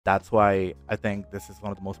That's why I think this is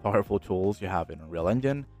one of the most powerful tools you have in Unreal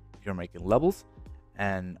Engine if you're making levels.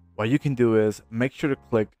 And what you can do is make sure to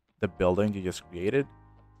click the building you just created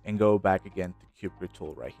and go back again to CubeGrid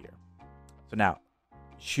tool right here. So now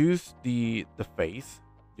choose the face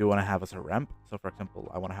you want to have as a ramp. So for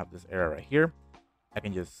example, I want to have this area right here. I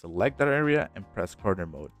can just select that area and press corner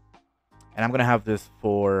mode. And I'm going to have this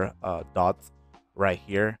 4 dots right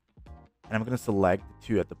here. And I'm going to select the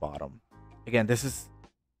 2 at the bottom. Again, this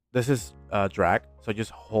is drag. So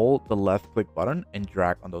just hold the left click button and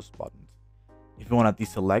drag on those buttons. If you want to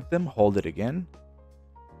deselect them, hold it again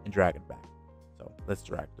and drag it back. So let's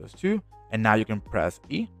drag those 2. And now you can press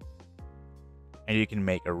E and you can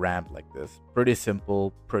make a ramp like this. Pretty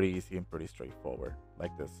simple, pretty easy, and pretty straightforward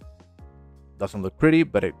like this. Doesn't look pretty,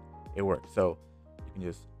 but it works. So you can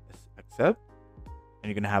just accept and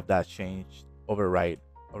you're going to have that changed over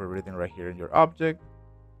everything right here in your object.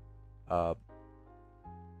 Now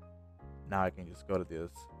I can just go to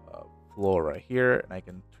this floor right here and I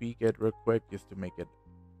can tweak it real quick just to make it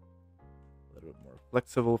a little bit more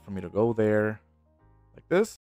flexible for me to go there like this.